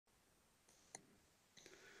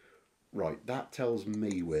Right, that tells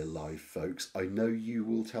me we're live, folks. I know you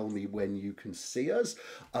will tell me when you can see us.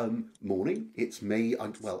 Morning, it's me.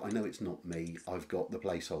 Well, I know it's not me. I've got the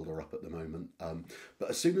placeholder up at the moment. But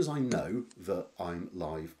as soon as I know that I'm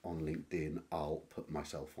live on LinkedIn, I'll put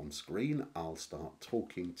myself on screen. I'll start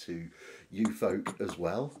talking to you folk as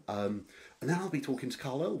well. And then I'll be talking to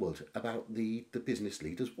Karl Elwood about the Business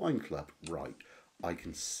Leaders Wine Club. Right, I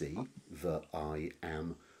can see that I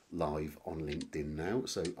am live on LinkedIn now,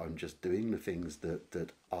 so I'm just doing the things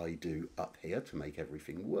that I do up here to make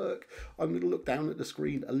everything work. I'm going to look down at the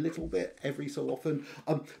screen a little bit every so often,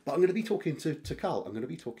 but I'm going to be talking to Karl. I'm going to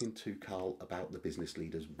be talking to Karl about the Business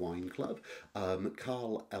Leaders Wine Club.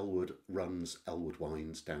 Karl Elwood runs Elwood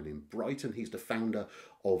Wines down in Brighton. He's the founder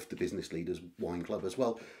of the Business Leaders Wine Club as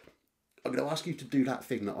well. I'm going to ask you to do that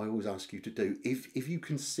thing that I always ask you to do. If you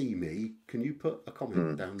can see me, can you put a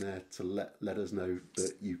comment down there to let us know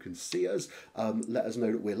that you can see us? Let us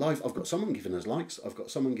know that we're live. I've got someone giving us likes. I've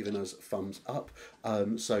got someone giving us thumbs up.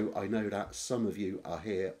 So I know that some of you are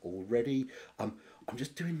here already. I'm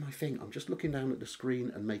just doing my thing. I'm just looking down at the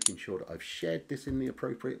screen and making sure that I've shared this in the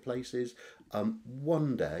appropriate places.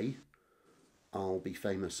 One day I'll be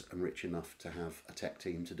famous and rich enough to have a tech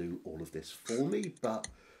team to do all of this for me, but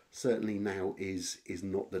certainly now is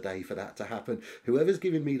not the day for that to happen. Whoever's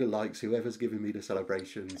giving me the likes, whoever's giving me the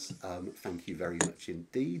celebrations, thank you very much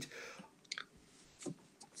indeed.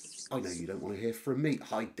 I know you don't want to hear from me.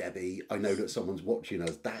 Hi, Debbie. I know that someone's watching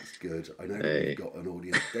us. That's good. I know that we've got an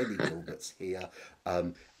audience. Debbie Gilbert's here.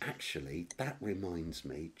 Actually, that reminds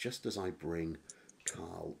me, just as I bring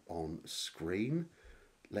Karl on screen,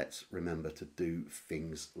 let's remember to do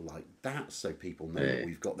things like that so people know that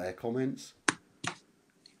we've got their comments.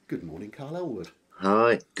 Good morning, Karl Elwood.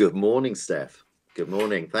 Hi, good morning, Steph. Good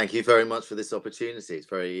morning. Thank you very much for this opportunity. It's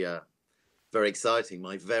very, very exciting.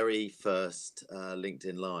 My very first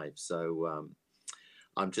LinkedIn Live. So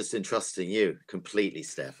I'm just entrusting you completely,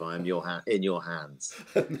 Steph. I am in your hands.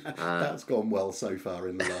 That's gone well so far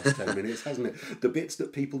in the last 10 minutes, hasn't it? The bits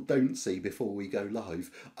that people don't see before we go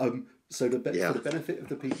live. So for the benefit of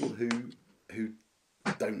the people who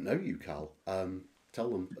don't know you, Karl, tell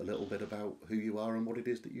them a little bit about who you are and what it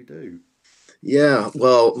is that you do. Yeah,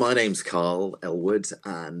 well, my name's Karl Elwood,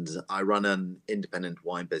 and I run an independent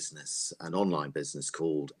wine business, an online business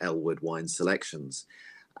called Elwood Wine Selections.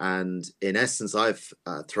 And in essence, I've,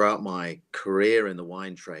 throughout my career in the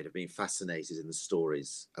wine trade, have been fascinated in the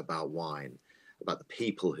stories about wine, about the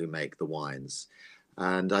people who make the wines.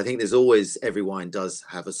 And I think every wine does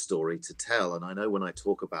have a story to tell. And I know when I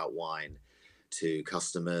talk about wine to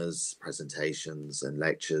customers, presentations and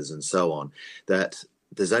lectures and so on, that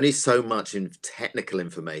there's only so much technical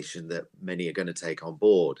information that many are going to take on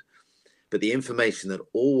board. But the information that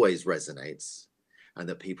always resonates and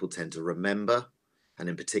that people tend to remember, and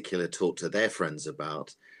in particular talk to their friends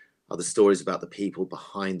about, are the stories about the people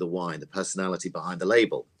behind the wine, the personality behind the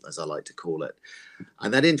label, as I like to call it.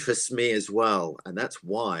 And that interests me as well. And that's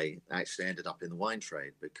why I actually ended up in the wine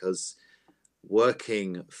trade, because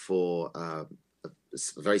working for a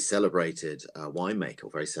very celebrated winemaker,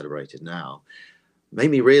 or very celebrated now,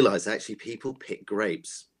 made me realize actually people pick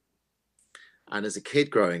grapes. And as a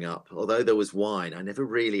kid growing up, although there was wine, I never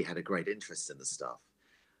really had a great interest in the stuff.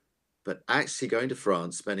 But actually going to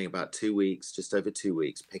France, spending about 2 weeks, just over 2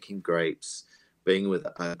 weeks, picking grapes, being with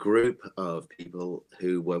a group of people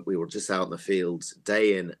we were just out in the fields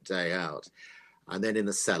day in, day out, and then in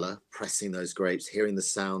the cellar, pressing those grapes, hearing the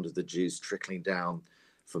sound of the juice trickling down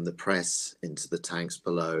from the press into the tanks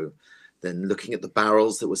below, then looking at the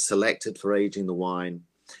barrels that were selected for aging the wine.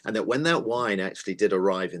 And that when that wine actually did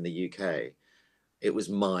arrive in the UK, it was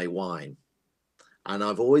my wine. And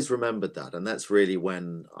I've always remembered that. And that's really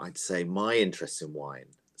when I'd say my interest in wine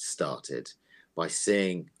started, by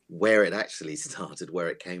seeing where it actually started, where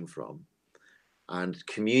it came from, and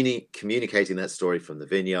communicating that story from the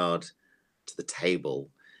vineyard to the table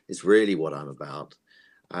is really what I'm about.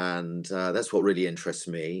 And that's what really interests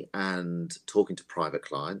me. And talking to private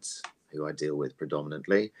clients, who I deal with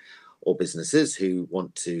predominantly, or businesses who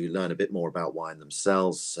want to learn a bit more about wine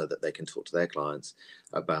themselves so that they can talk to their clients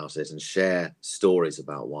about it and share stories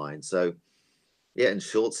about wine. So yeah, in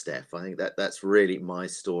short, Steph, I think that's really my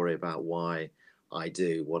story about why I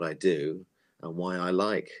do what I do and why I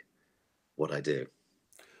like what I do.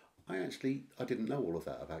 I didn't know all of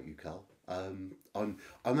that about you, Karl. I'm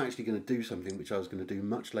actually going to do something which I was going to do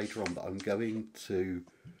much later on, but I'm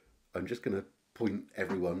just going to point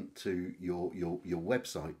everyone to your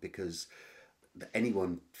website, because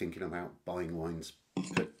anyone thinking about buying wines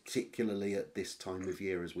particularly at this time of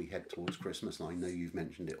year as we head towards Christmas, and I know you've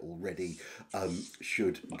mentioned it already,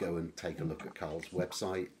 should go and take a look at Karl's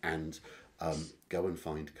website and go and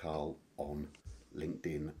find Karl on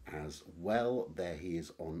LinkedIn as well. There he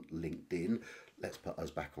is on LinkedIn. Let's put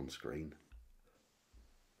us back on screen.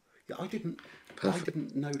 Yeah, I Perfect.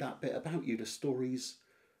 didn't know that bit about you, the stories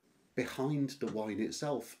behind the wine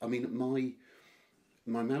itself. I mean,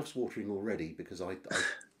 my mouth's watering already because I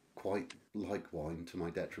quite like wine to my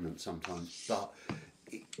detriment sometimes. But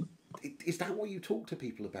i- is that what you talk to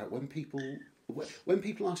people about when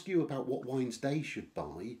people ask you about what wines they should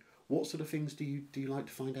buy? What sort of things do you like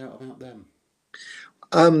to find out about them?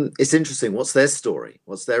 It's interesting. What's their story?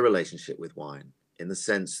 What's their relationship with wine? In the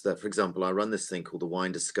sense that, for example, I run this thing called the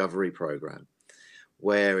Wine Discovery Program,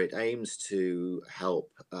 where it aims to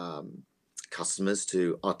help customers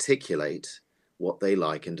to articulate what they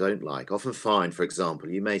like and don't like. Often find, for example,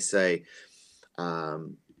 you may say,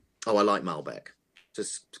 "Oh, I like Malbec."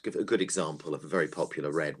 Just to give a good example of a very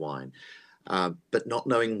popular red wine, but not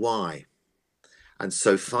knowing why. And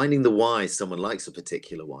so finding the why someone likes a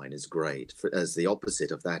particular wine is great. As the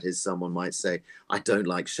opposite of that is someone might say, I don't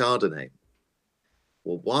like Chardonnay.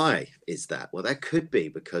 Well, why is that? Well, that could be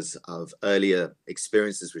because of earlier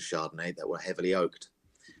experiences with Chardonnay that were heavily oaked.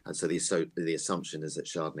 And so the assumption is that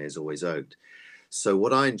Chardonnay is always oaked. So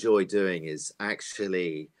what I enjoy doing is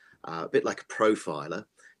actually a bit like a profiler,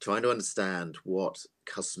 trying to understand what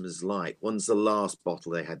customers like. When's the last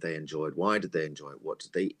bottle they enjoyed? Why did they enjoy it? What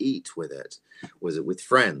did they eat with it? Was it with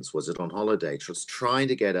friends? Was it on holiday? Just trying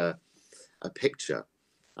to get a picture.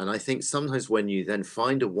 And I think sometimes when you then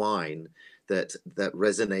find a wine that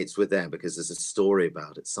resonates with them because there's a story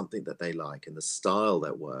about it, something that they like, and the style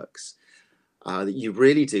that works, you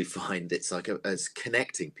really do find it's like as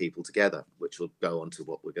connecting people together, which will go on to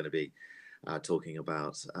what we're going to be talking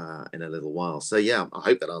about in a little while. So yeah, I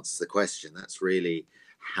hope that answers the question. That's really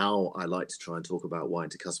how I like to try and talk about wine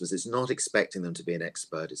to customers. It's not expecting them to be an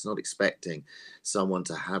expert. It's not expecting someone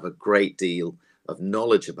to have a great deal of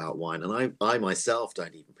knowledge about wine. And I myself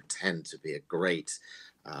don't even pretend to be a great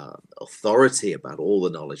authority about all the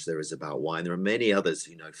knowledge there is about wine. There are many others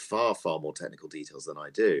who know far, far more technical details than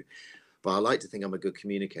I do. But I like to think I'm a good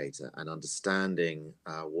communicator and understanding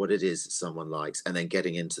what it is that someone likes and then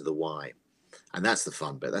getting into the why. And that's the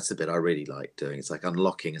fun bit. That's the bit I really like doing. It's like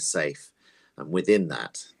unlocking a safe. And within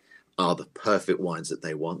that are the perfect wines that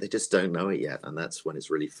they want. They just don't know it yet. And that's when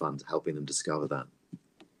it's really fun to helping them discover that.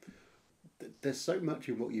 There's so much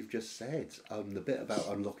in what you've just said. The bit about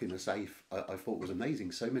unlocking a safe, I thought was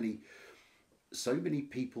amazing. So many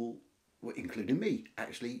people, including me,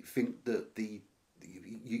 actually think that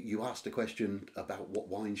you asked a question about what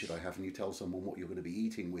wine should I have, and you tell someone what you're going to be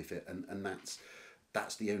eating with it, and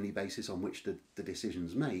that's the only basis on which the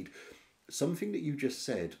decision's made. Something that you just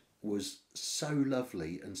said was so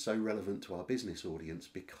lovely and so relevant to our business audience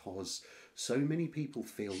because so many people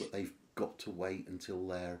feel that they've got to wait until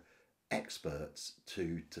they're experts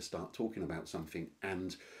to start talking about something,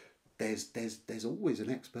 and there's always an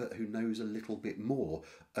expert who knows a little bit more,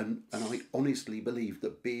 and I honestly believe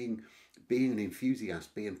that being an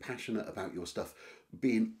enthusiast, being passionate about your stuff,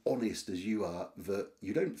 being honest as you are, that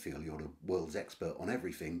you don't feel you're the world's expert on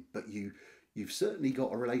everything, but you've certainly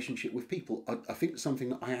got a relationship with people. I think something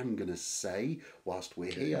that I am going to say whilst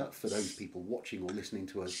we're here for those people watching or listening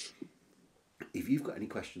to us, if you've got any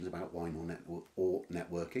questions about wine or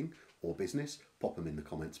networking or business, pop them in the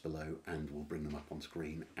comments below and we'll bring them up on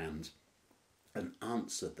screen and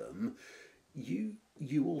answer them. You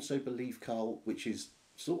also believe, Karl, which is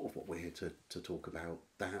sort of what we're here to talk about,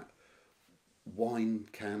 that wine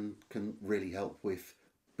can really help with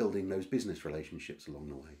building those business relationships along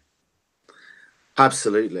the way.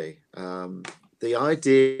 Absolutely. The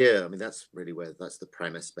idea, I mean, that's the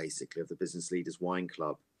premise basically of the Business Leaders Wine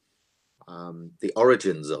Club. The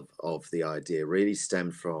origins of the idea really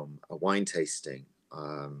stemmed from a wine tasting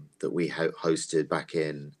that we hosted back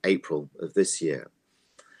in April of this year.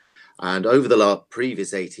 And over the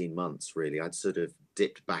previous 18 months, really, I'd sort of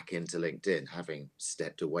dipped back into LinkedIn, having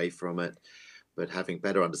stepped away from it, but having a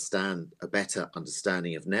better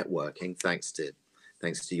understanding of networking, thanks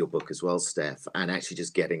to your book as well, Steph, and actually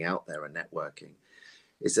just getting out there and networking,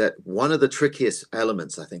 is that one of the trickiest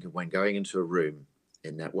elements, I think, of when going into a room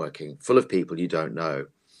in networking full of people you don't know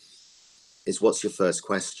is what's your first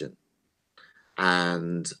question?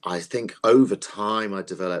 And I think over time I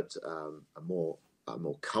developed a more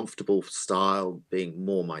comfortable style, being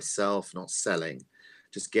more myself, not selling,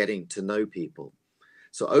 just getting to know people.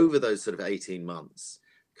 So over those sort of 18 months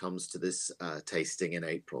comes to this tasting in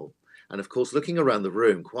April. And of course, looking around the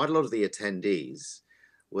room, quite a lot of the attendees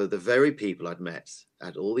were the very people I'd met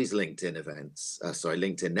at all these LinkedIn events,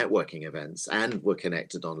 LinkedIn networking events, and were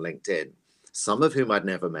connected on LinkedIn, some of whom I'd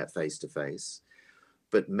never met face to face,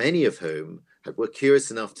 but many of whom were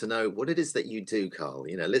curious enough to know what it is that you do, Karl.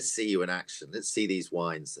 Let's see you in action. Let's see these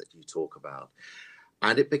wines that you talk about.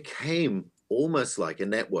 And it became almost like a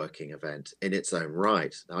networking event in its own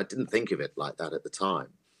right. Now, I didn't think of it like that at the time.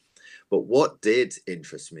 But what did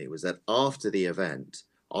interest me was that after the event,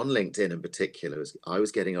 on LinkedIn in particular, I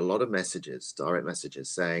was getting a lot of messages, direct messages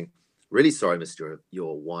saying, really sorry, Mr.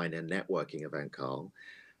 Your wine and networking event, Karl.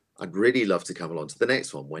 I'd really love to come along to the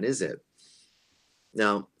next one. When is it?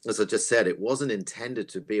 Now, as I just said, it wasn't intended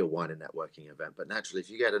to be a wine and networking event, but naturally, if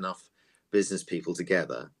you get enough business people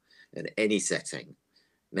together in any setting,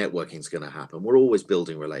 networking is going to happen. We're always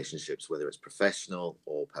building relationships, whether it's professional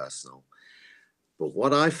or personal. But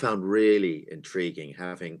what I found really intriguing,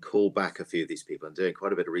 having called back a few of these people and doing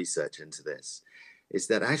quite a bit of research into this, is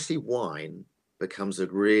that actually wine becomes a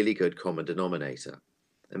really good common denominator.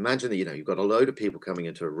 Imagine that, you've got a load of people coming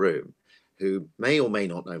into a room who may or may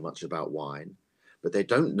not know much about wine, but they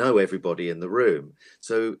don't know everybody in the room.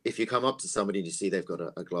 So if you come up to somebody and you see they've got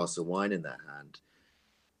a glass of wine in their hand,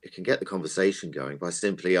 it can get the conversation going by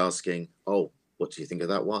simply asking, oh, what do you think of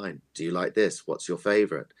that wine? Do you like this? What's your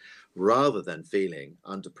favorite? Rather than feeling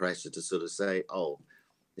under pressure to sort of say, oh,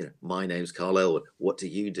 my name's Karl Elwood. What do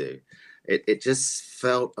you do? It just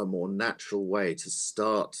felt a more natural way to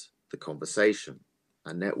start the conversation.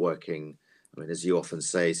 And networking, I mean, as you often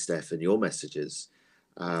say, Steph, in your messages,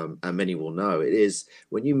 and many will know, it is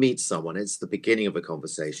when you meet someone, it's the beginning of a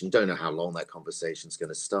conversation. You don't know how long that conversation is going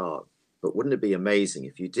to start. But wouldn't it be amazing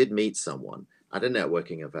if you did meet someone at a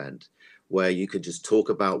networking event where you could just talk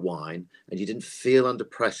about wine and you didn't feel under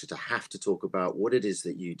pressure to have to talk about what it is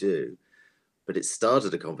that you do, but it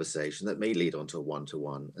started a conversation that may lead on to a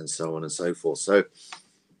one-to-one and so on and so forth. So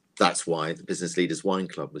that's why the Business Leaders Wine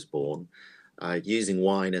Club was born, using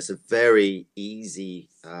wine as a very easy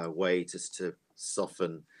way just to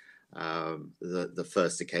soften the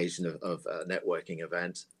first occasion of a networking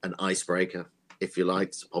event, an icebreaker, if you like.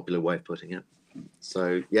 It's a popular way of putting it.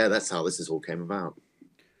 So yeah, that's how this all came about.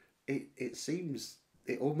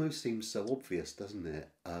 It almost seems so obvious, doesn't it?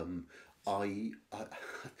 I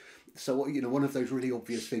so one of those really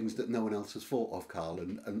obvious things that no one else has thought of, Karl,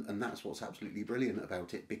 and that's what's absolutely brilliant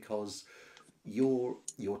about it, because you're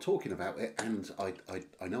talking about it, and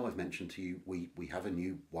I know I've mentioned to you we have a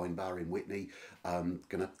new wine bar in Witney.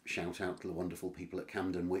 Gonna shout out to the wonderful people at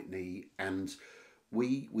Camden Witney, and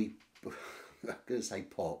we I'm gonna say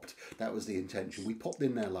popped. That was the intention. We popped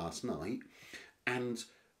in there last night, and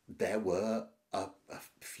there were a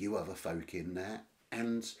few other folk in there,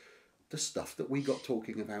 and the stuff that we got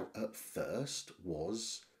talking about at first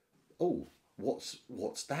was, oh,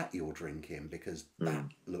 what's that you're drinking? Because that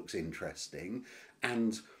looks interesting.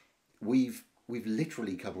 And we've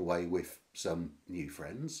literally come away with some new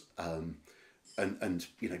friends, and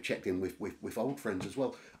checked in with old friends as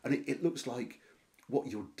well. And it looks like what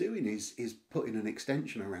you're doing is putting an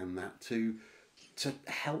extension around that to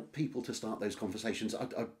help people to start those conversations.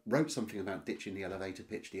 I wrote something about ditching the elevator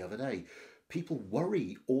pitch the other day. People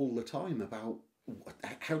worry all the time about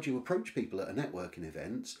how do you approach people at a networking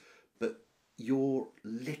event, but you're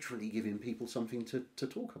literally giving people something to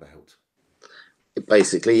talk about.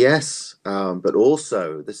 Basically, yes. But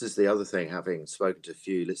also, this is the other thing, having spoken to a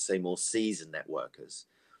few, let's say, more seasoned networkers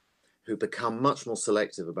who become much more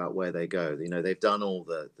selective about where they go. They've done all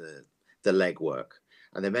the legwork,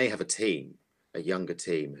 and they may have a younger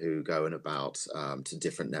team who go and about to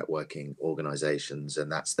different networking organizations,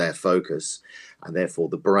 and that's their focus. And therefore,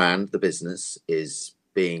 the brand, the business, is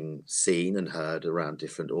being seen and heard around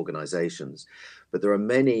different organizations. But there are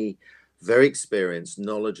many very experienced,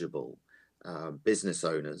 knowledgeable business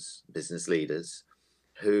owners, business leaders,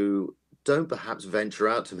 who don't perhaps venture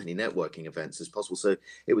out to many networking events as possible. So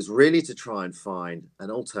it was really to try and find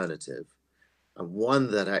an alternative, and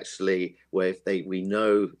one that actually, where if we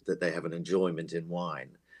know that they have an enjoyment in wine,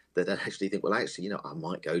 that they actually think, well, actually, I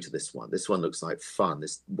might go to this one. This one looks like fun.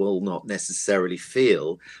 This will not necessarily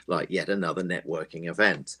feel like yet another networking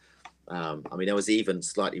event. I mean, I was even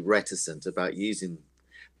slightly reticent about using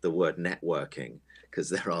the word networking, because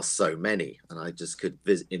there are so many, and I just could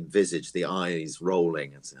envisage the eyes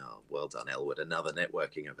rolling and say, oh, well done, Elwood, another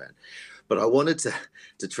networking event. But I wanted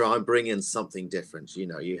to try and bring in something different.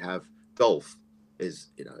 You have golf is,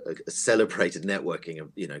 a celebrated networking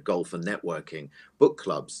of, golf and networking, book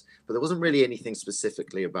clubs, but there wasn't really anything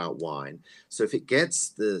specifically about wine. So if it gets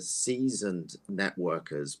the seasoned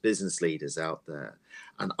networkers, business leaders out there,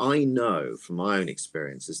 and I know from my own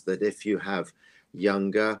experiences that if you have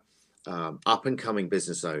younger, up and coming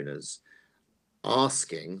business owners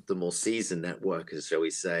asking the more seasoned networkers, shall we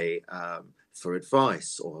say, for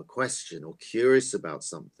advice or a question or curious about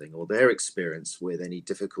something or their experience with any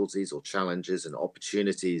difficulties or challenges and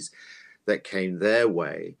opportunities that came their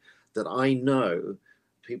way, that I know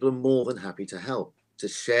people are more than happy to help, to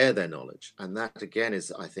share their knowledge. And that, again,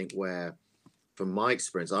 is, I think, where, from my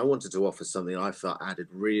experience, I wanted to offer something I felt added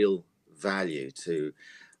real value to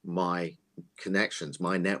my connections,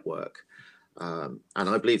 my network. And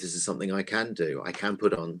I believe this is something I can do. I can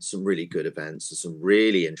put on some really good events, some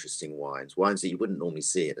really interesting wines that you wouldn't normally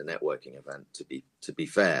see at a networking event, to be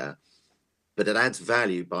fair. But it adds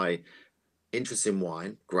value by interest in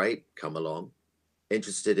wine, great, come along.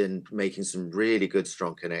 Interested in making some really good,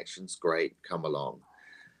 strong connections, great, come along.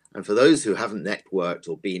 And for those who haven't networked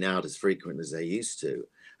or been out as frequent as they used to,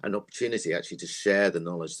 an opportunity actually to share the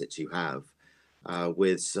knowledge that you have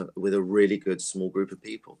with a really good small group of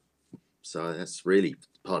people. So that's really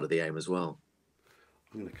part of the aim as well.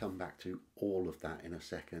 I'm going to come back to all of that in a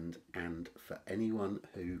second. And for anyone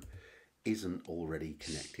who isn't already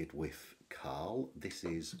connected with Karl, this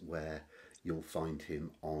is where you'll find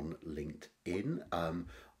him on LinkedIn.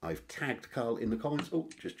 I've tagged Karl in the comments. Oh,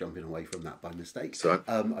 just jumping away from that by mistake. So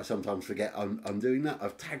I sometimes forget I'm doing that.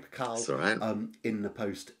 I've tagged Karl right. In the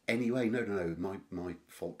post anyway. No, my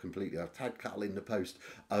fault completely. I've tagged Karl in the post.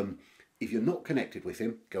 If you're not connected with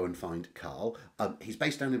him, go and find Karl. He's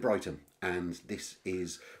based down in Brighton, and this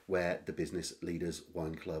is where the Business Leaders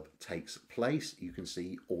Wine Club takes place. You can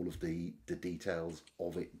see all of the details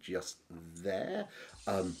of it just there.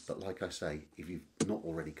 But like I say, if you've not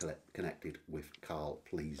already connected with Karl,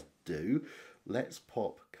 please do. Let's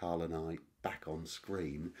pop Karl and I back on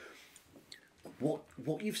screen.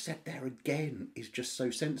 What you've said there again is just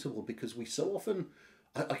so sensible, because we so often...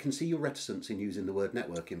 I can see your reticence in using the word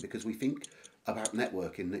networking, because we think about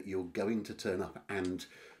networking that you're going to turn up and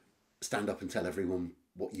stand up and tell everyone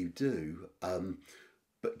what you do.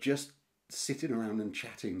 But just sitting around and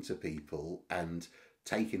chatting to people and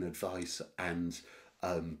taking advice and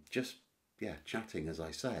chatting, as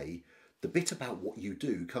I say, the bit about what you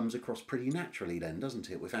do comes across pretty naturally then,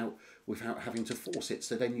 doesn't it? Without having to force it.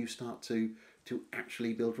 So then you start to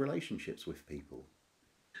actually build relationships with people.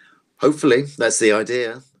 Hopefully, that's the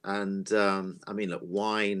idea. And I mean, look,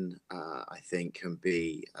 wine, I think, can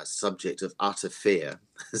be a subject of utter fear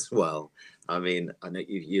as well. I mean, I know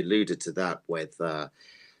you alluded to that with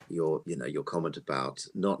your comment about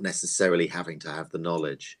not necessarily having to have the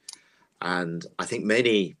knowledge. And I think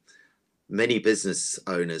many business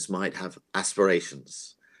owners might have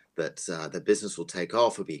aspirations that their business will take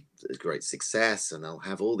off, will be a great success, and they'll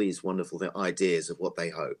have all these wonderful ideas of what they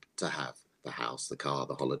hope to have: the house, the car,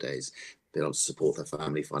 the holidays, be able to support their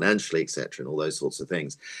family financially, etc., and all those sorts of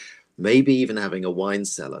things. Maybe even having a wine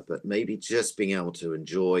cellar, but maybe just being able to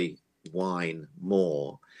enjoy wine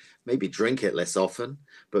more, maybe drink it less often,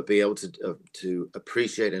 but be able to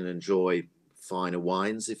appreciate and enjoy finer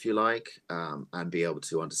wines, if you like, and be able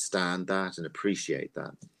to understand that and appreciate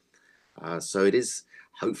that. So it is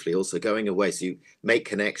hopefully also going away, so you make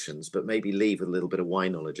connections, but maybe leave with a little bit of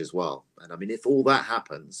wine knowledge as well. And I mean, if all that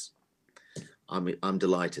happens, I'm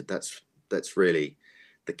delighted. That's really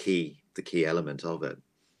the key element of it.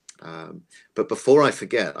 But before I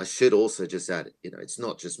forget, I should also just add, it's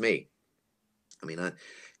not just me. I mean,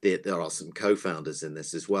 there are some co-founders in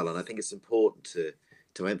this as well, and I think it's important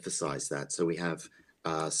to emphasize that. So we have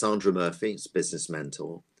Sandra Murphy, business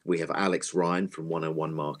mentor. We have Alex Ryan from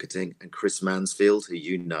 101 Marketing, and Chris Mansfield, who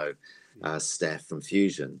Steph from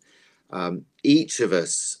Fusion. Each of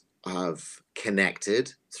us have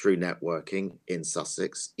connected through networking in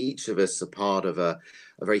Sussex. Each of us are part of a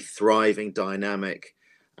very thriving, dynamic,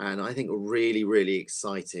 and I think a really, really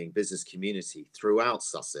exciting business community throughout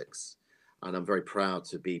Sussex. And I'm very proud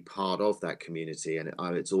to be part of that community. And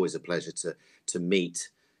it's always a pleasure to meet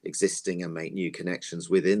existing and make new connections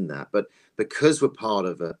within that. But because we're part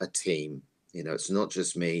of a team, it's not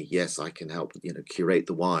just me. Yes, I can help, curate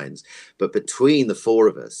the wines. But between the four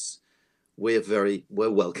of us, we're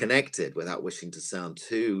well connected, without wishing to sound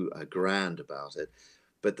too grand about it.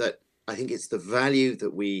 But that, I think, it's the value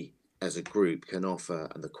that we as a group can offer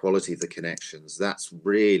and the quality of the connections. That's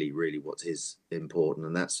really, really what is important.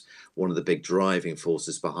 And that's one of the big driving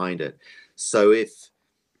forces behind it. So if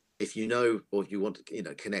or if you want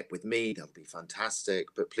to, connect with me, that'll be fantastic.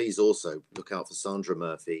 But please also look out for Sandra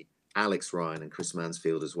Murphy, Alex Ryan, and Chris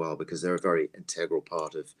Mansfield as well, because they're a very integral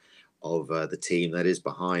part of the team that is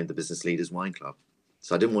behind the Business Leaders Wine Club.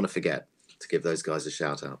 So I didn't want to forget to give those guys a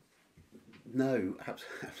shout out. No,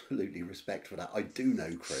 absolutely respect for that. I do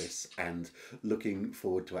know Chris, and looking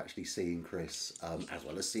forward to actually seeing Chris, as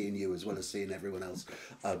well as seeing you, as well as seeing everyone else,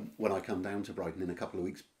 when I come down to Brighton in a couple of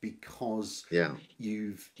weeks, because Yeah.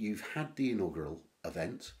 you've had the inaugural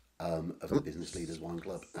event of the Business Leaders Wine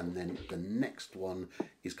Club, and then the next one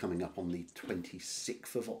is coming up on the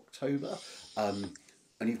 26th of October, and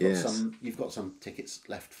Yes. you've got some tickets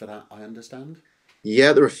left for that, I understand.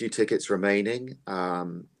 Yeah, there are a few tickets remaining.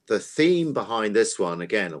 The theme behind this one,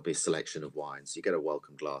 again, will be a selection of wines. You get a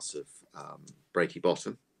welcome glass of Breaky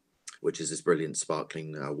Bottom, which is this brilliant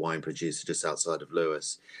sparkling wine producer just outside of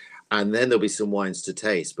Lewis. And then there'll be some wines to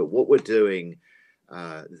taste. But what we're doing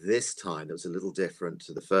this time that was a little different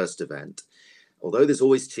to the first event, although there's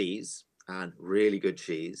always cheese and really good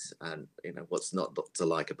cheese, and you know what's not to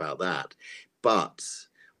like about that, but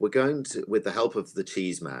we're going to, with the help of the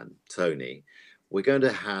cheese man, Tony, we're going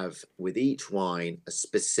to have with each wine a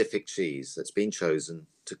specific cheese that's been chosen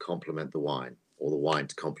to complement the wine, or the wine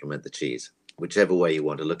to complement the cheese, whichever way you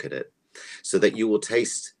want to look at it. So that you will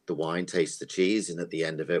taste the wine, taste the cheese, and at the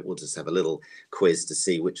end of it, we'll just have a little quiz to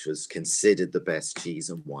see which was considered the best cheese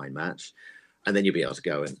and wine match. And then you'll be able to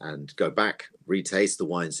go and go back, retaste the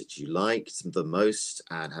wines that you liked the most,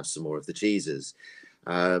 and have some more of the cheeses.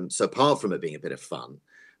 So apart from it being a bit of fun,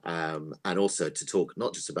 and also to talk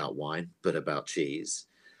not just about wine, but about cheese,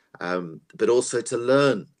 but also to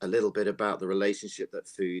learn a little bit about the relationship that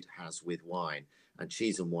food has with wine. And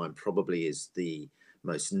cheese and wine probably is the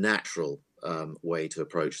most natural way to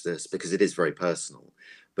approach this because it is very personal,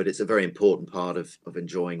 but it's a very important part of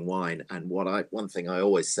enjoying wine. And one thing I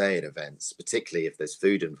always say at events, particularly if there's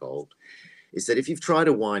food involved, is that if you've tried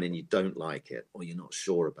a wine and you don't like it or you're not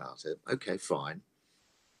sure about it, okay, fine,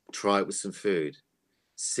 try it with some food.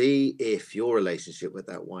 See if your relationship with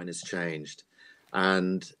that wine has changed.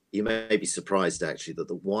 And you may be surprised actually that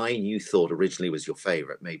the wine you thought originally was your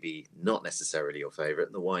favorite may be not necessarily your favorite,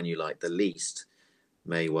 and the wine you like the least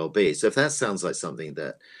may well be. So if that sounds like something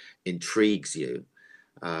that intrigues you,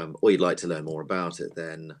 or you'd like to learn more about it,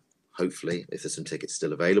 then hopefully, if there's some tickets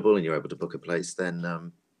still available and you're able to book a place,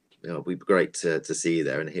 then it'd be great to see you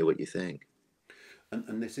there and hear what you think.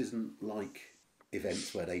 And this isn't like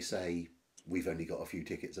events where they say we've only got a few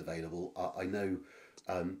tickets available. I know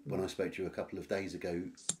when I spoke to you a couple of days ago,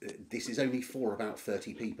 this is only for about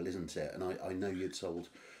 30 people, isn't it? And I know you'd sold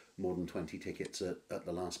more than 20 tickets at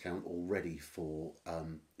the last count already for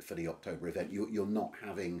the October event. You're not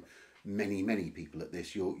having many people at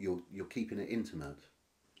this. You're keeping it intimate.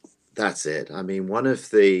 That's it. I mean, one of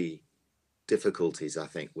the difficulties I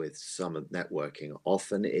think with some of networking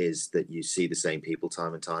often is that you see the same people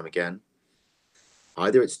time and time again.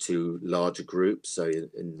 Either it's two larger groups, so you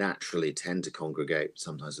naturally tend to congregate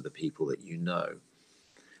sometimes with the people that you know.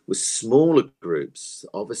 With smaller groups,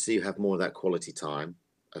 obviously you have more of that quality time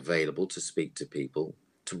available to speak to people,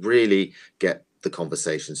 to really get the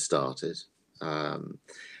conversation started,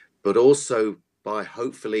 but also by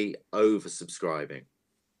hopefully oversubscribing,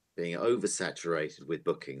 being oversaturated with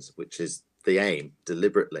bookings, which is the aim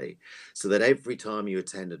deliberately, so that every time you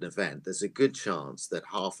attend an event, there's a good chance that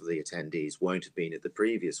half of the attendees won't have been at the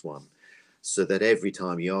previous one. So that every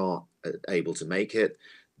time you're able to make it,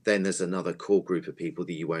 then there's another core group of people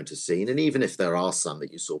that you won't have seen. And even if there are some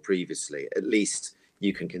that you saw previously, at least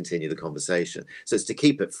you can continue the conversation. So it's to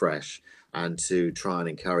keep it fresh and to try and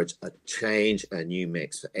encourage a change, a new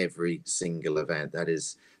mix for every single event. That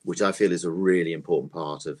is, which I feel is a really important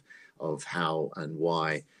part of how and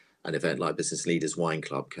why an event like Business Leaders Wine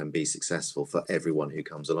Club can be successful for everyone who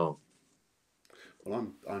comes along.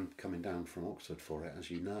 Well, I'm coming down from Oxford for it,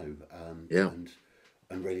 as you know, Yeah.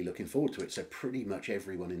 and really looking forward to it. So pretty much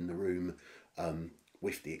everyone in the room,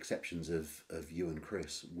 with the exceptions of you and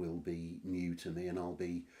Chris, will be new to me, and I'll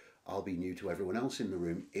be new to everyone else in the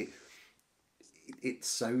room. It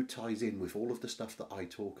so ties in with all of the stuff that I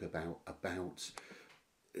talk about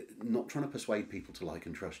not trying to persuade people to like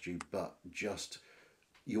and trust you, but just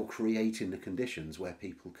you're creating the conditions where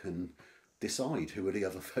people can decide who are the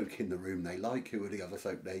other folk in the room they like, who are the other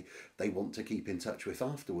folk they want to keep in touch with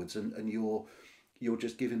afterwards, and you're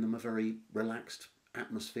just giving them a very relaxed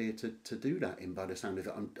atmosphere to do that in. By the sound of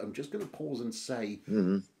it, I'm just going to pause and say,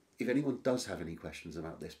 Mm-hmm. if anyone does have any questions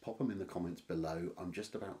about this, pop them in the comments below. I'm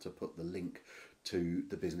just about to put the link to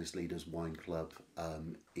the Business Leaders Wine Club.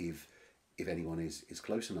 If anyone is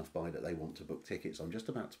close enough by that they want to book tickets, I'm just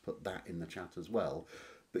about to put that in the chat as well.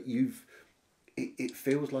 But it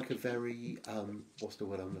feels like a very what's the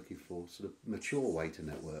word I'm looking for? Sort of mature way to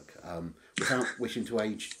network, without wishing to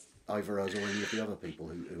age either us or any of the other people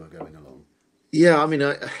who are going along. Yeah, I mean,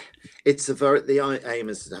 it's a very the aim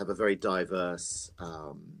is to have a very diverse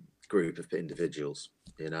group of individuals,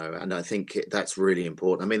 you know, and I think that's really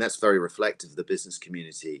important. I mean, that's very reflective of the business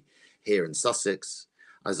community here in Sussex,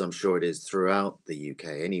 as I'm sure it is throughout the UK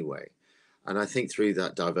anyway. And I think through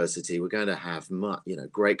that diversity, we're going to have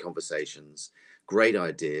great conversations, great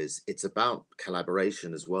ideas. It's about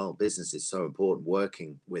collaboration as well. Business is so important,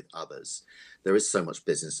 working with others. There is so much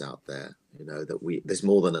business out there, you know, that there's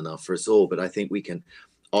more than enough for us all. But I think we can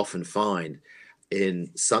often find in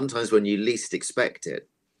sometimes when you least expect it,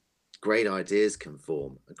 great ideas can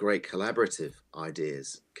form, great collaborative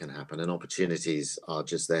ideas can happen, and opportunities are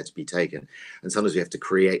just there to be taken. And sometimes we have to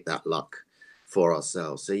create that luck for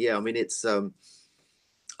ourselves. So yeah, I mean, it's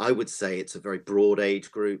I would say it's a very broad age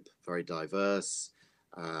group, very diverse,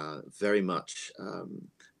 very much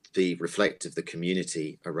the reflective of the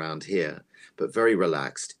community around here, but very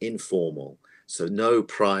relaxed, informal. So no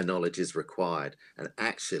prior knowledge is required. And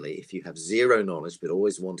actually, if you have zero knowledge but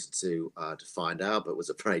always wanted to find out but was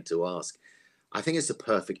afraid to ask, I think it's a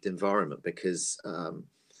perfect environment because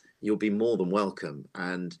you'll be more than welcome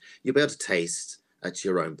and you'll be able to taste at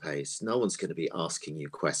your own pace. No one's going to be asking you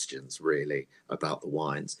questions really about the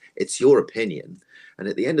wines. It's your opinion. And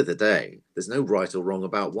at the end of the day, there's no right or wrong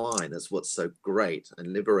about wine. That's what's so great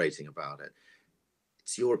and liberating about it.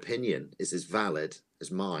 It's your opinion is as valid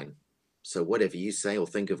as mine. So whatever you say or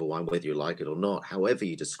think of a wine, whether you like it or not, however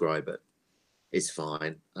you describe it, is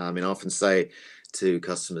fine. I mean, I often say to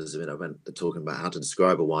customers, when they're talking about how to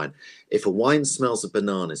describe a wine, if a wine smells of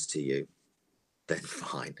bananas to you, then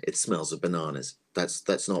fine, it smells of bananas.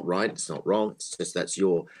 That's not right, it's not wrong, it's just that's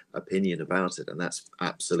your opinion about it, and that's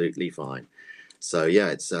absolutely fine. So yeah,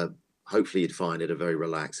 it's hopefully you'd find it a very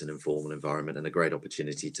relaxed and informal environment and a great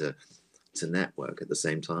opportunity to network at the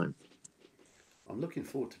same time. I'm looking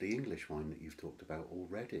forward to the English wine that you've talked about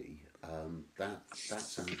already. That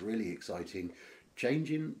sounds really exciting.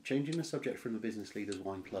 Changing the subject from the Business Leaders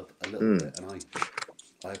Wine Club a little bit, and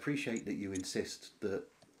I appreciate that you insist that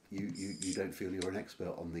you don't feel you're an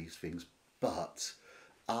expert on these things, but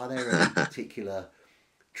are there any particular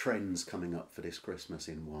trends coming up for this Christmas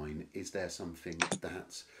in wine? Is there something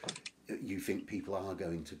that you think people are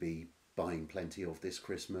going to be buying plenty of this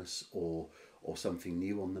Christmas, or something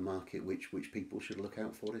new on the market which people should look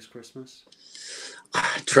out for this Christmas?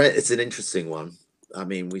 It's an interesting one. I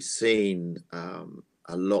mean, we've seen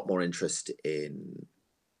a lot more interest in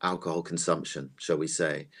alcohol consumption, shall we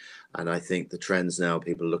say. And I think the trends now,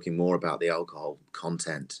 people are looking more about the alcohol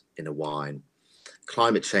content in a wine.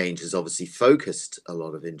 Climate change has obviously focused a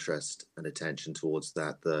lot of interest and attention towards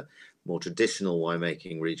that. The more traditional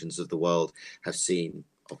winemaking regions of the world have seen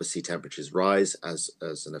obviously temperatures rise. As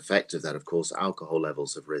an effect of that, of course, alcohol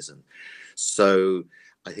levels have risen. So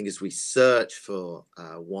I think as we search for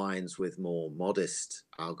wines with more modest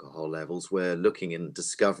alcohol levels, we're looking and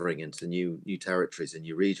discovering into new territories and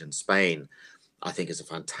new regions. Spain, I think, is a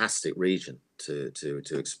fantastic region to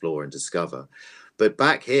explore and discover. But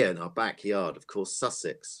back here in our backyard, of course,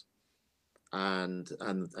 Sussex and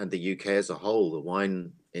the UK as a whole, the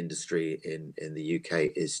wine industry in the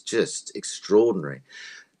UK is just extraordinary.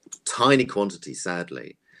 Tiny quantity,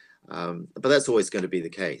 sadly. But that's always going to be the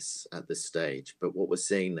case at this stage. But what we're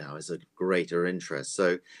seeing now is a greater interest.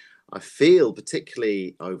 So I feel,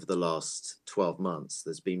 particularly over the last 12 months,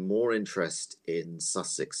 there's been more interest in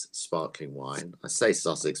Sussex sparkling wine. I say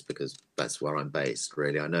Sussex because that's where I'm based,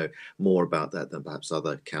 really. I know more about that than perhaps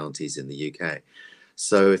other counties in the UK.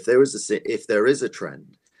 So if there is a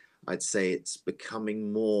trend, I'd say it's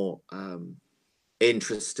becoming more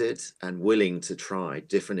interested and willing to try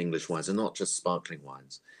different English wines and not just sparkling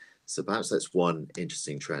wines. So perhaps that's one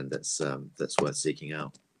interesting trend that's worth seeking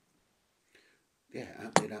out. Yeah,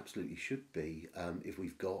 it absolutely should be. If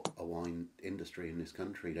we've got a wine industry in this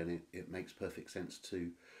country, then it makes perfect sense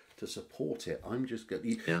to support it. I'm just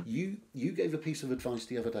going. You gave a piece of advice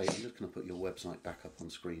the other day. I'm just going to put your website back up on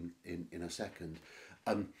screen in a second.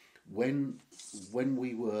 When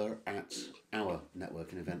we were at our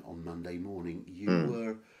networking event on Monday morning, you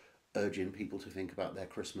were urging people to think about their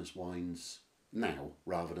Christmas wines now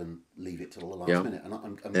rather than leave it till the last minute. And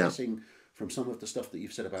I'm guessing from some of the stuff that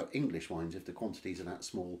you've said about English wines, if the quantities are that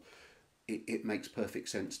small, it makes perfect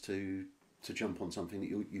sense to jump on something that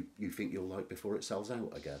you think you'll like before it sells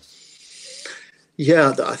out, I guess.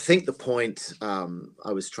 Yeah, I think the point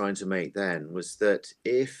I was trying to make then was that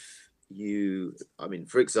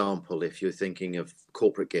for example, if you're thinking of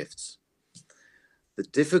corporate gifts, the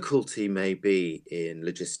difficulty may be in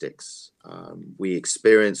logistics. We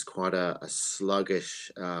experience quite a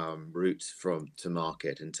sluggish route to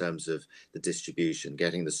market in terms of the distribution,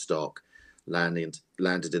 getting the stock landed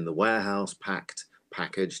in the warehouse, packed,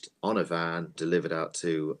 packaged on a van, delivered out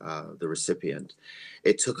to the recipient.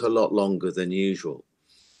 It took a lot longer than usual.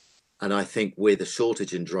 And I think with a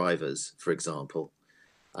shortage in drivers, for example,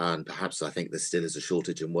 and perhaps I think there still is a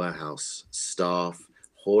shortage in warehouse staff,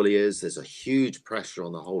 hauliers, there's a huge pressure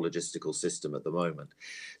on the whole logistical system at the moment,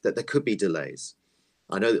 that there could be delays.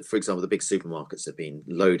 I know that, for example, the big supermarkets have been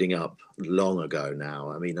loading up long ago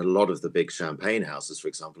now. I mean, a lot of the big champagne houses, for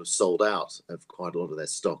example, have sold out of quite a lot of their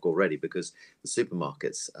stock already because the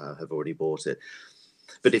supermarkets have already bought it.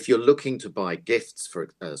 But if you're looking to buy gifts for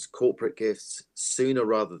as corporate gifts, sooner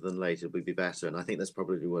rather than later would be better. And I think that's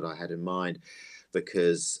probably what I had in mind,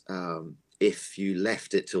 because if you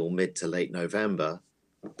left it till mid to late November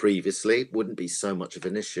previously, it wouldn't be so much of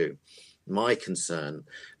an issue. My concern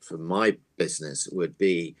for my business would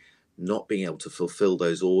be not being able to fulfill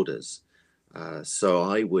those orders. So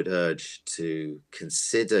I would urge to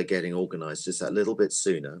consider getting organized just that little bit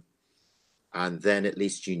sooner. And then at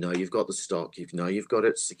least you know you've got the stock, you know you've got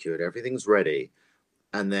it secured, everything's ready,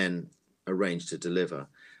 and then arrange to deliver.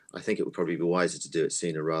 I think it would probably be wiser to do it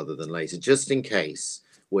sooner rather than later, just in case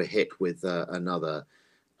we're hit with another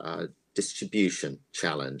distribution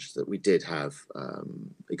challenge that we did have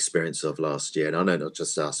experience of last year. And I know not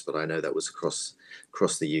just us, but I know that was across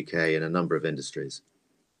the UK in a number of industries.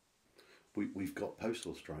 We've got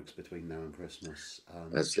postal strikes between now and Christmas.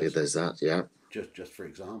 There's that, yeah. Just for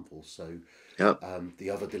example, so Yeah, the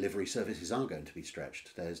other delivery services are going to be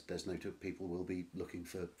stretched. There's no doubt people will be looking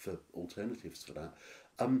for alternatives for that.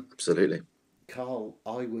 absolutely. Karl,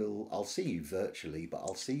 I'll see you virtually, but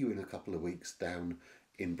I'll see you in a couple of weeks down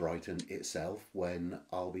in Brighton itself when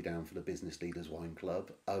I'll be down for the Business Leaders Wine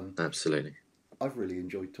Club. Absolutely. I've really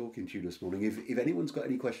enjoyed talking to you this morning. If anyone's got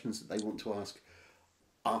any questions that they want to ask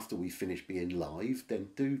after we finish being live, then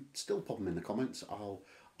do still pop them in the comments.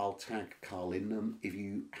 I'll tag Karl in them. If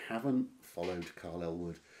you haven't followed Karl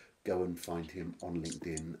Elwood, go and find him on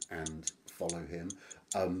LinkedIn and follow him.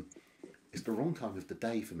 It's the wrong time of the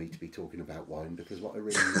day for me to be talking about wine, because what I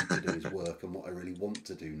really need to do is work, and what I really want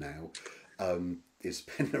to do now is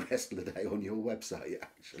spend the rest of the day on your website,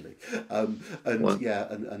 actually,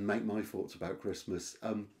 and make my thoughts about Christmas.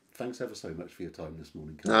 Thanks ever so much for your time this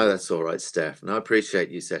morning, Karl. No, that's all right, Steph. And I appreciate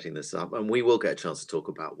you setting this up. And we will get a chance to talk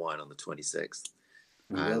about wine on the 26th.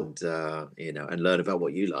 We will. And learn about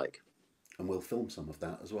what you like. And we'll film some of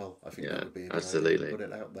that as well. I think that would be a good absolutely. idea to put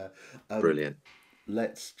it out there. Brilliant. I'm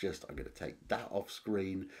going to take that off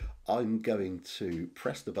screen. I'm going to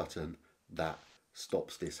press the button that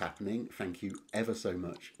stops this happening. Thank you ever so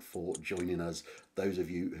much for joining us. Those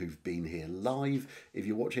of you who've been here live, if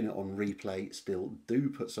you're watching it on replay, still do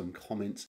put some comments